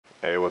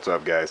Hey, what's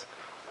up, guys?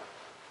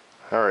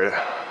 Alright,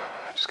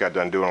 just got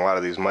done doing a lot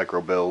of these micro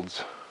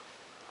builds.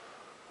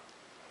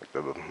 Like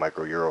the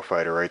micro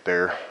Eurofighter right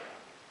there.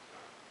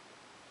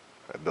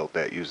 I built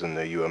that using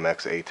the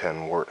UMX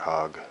A10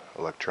 Warthog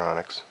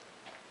electronics.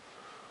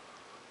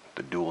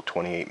 The dual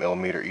 28mm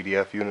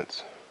EDF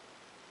units.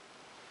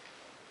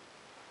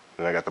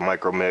 Then I got the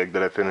micro MiG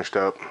that I finished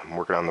up. I'm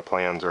working on the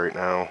plans right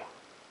now.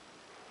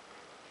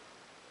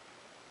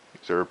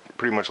 These are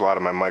pretty much a lot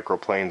of my micro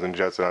planes and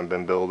jets that I've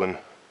been building.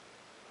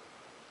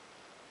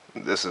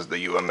 This is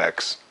the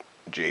UMX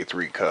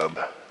J3 Cub.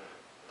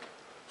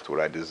 That's what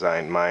I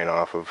designed mine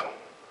off of.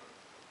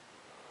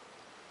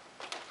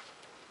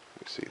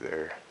 You see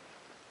there.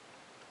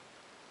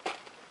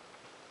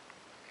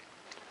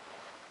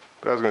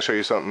 But I was going to show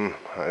you something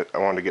I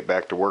wanted to get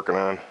back to working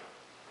on. As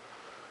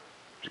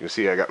you can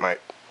see, I got my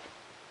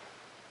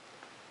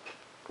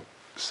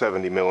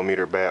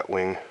 70mm bat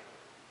wing.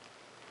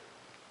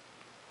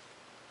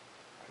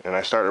 And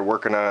I started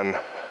working on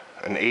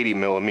an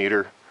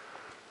 80mm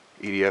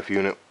EDF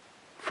unit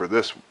for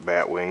this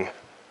bat wing.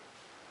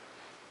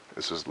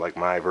 This is like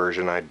my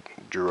version. I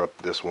drew up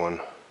this one.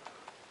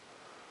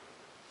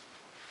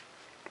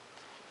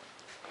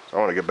 So I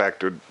want to get back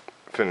to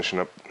finishing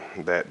up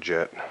that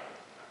jet.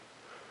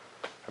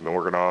 I've been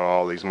working on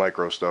all these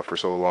micro stuff for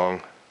so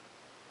long.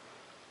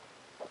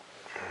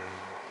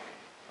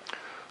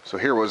 So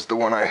here was the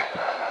one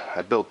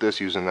I built this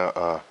using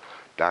a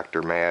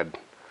Dr. Mad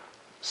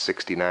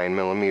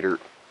 69mm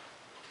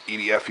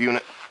EDF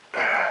unit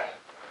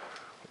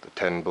with a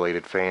 10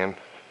 bladed fan.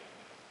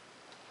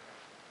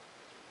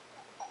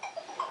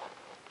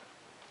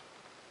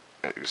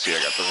 You can see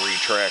I got the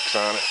retracts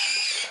on it.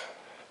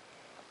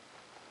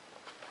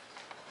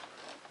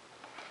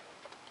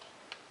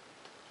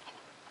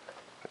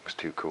 Looks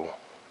too cool.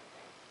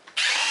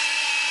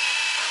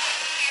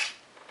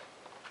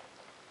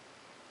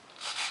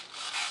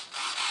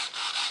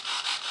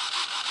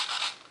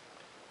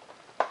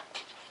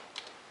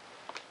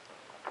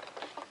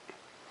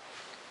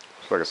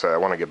 So like I said, I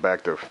want to get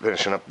back to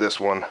finishing up this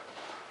one.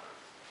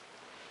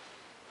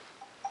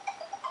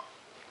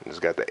 It's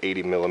got the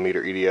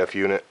 80mm EDF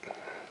unit.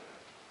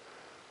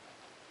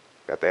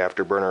 Got the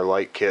afterburner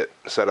light kit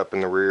set up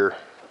in the rear.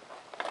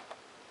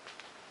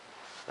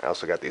 I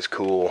also got these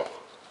cool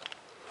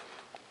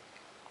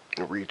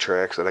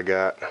retracts that I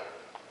got.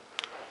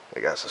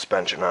 They got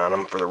suspension on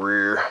them for the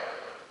rear.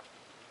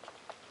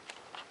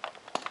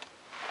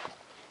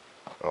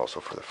 Also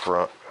for the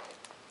front.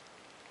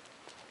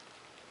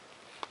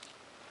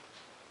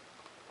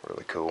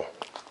 Really cool.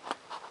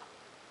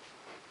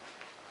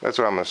 That's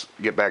what I'm going to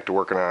get back to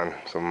working on,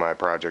 some of my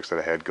projects that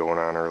I had going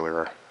on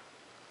earlier.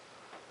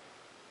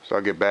 So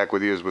I'll get back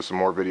with you with some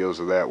more videos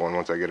of that one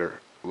once I get a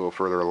little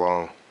further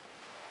along.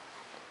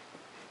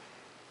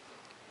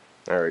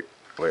 Alright,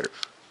 later.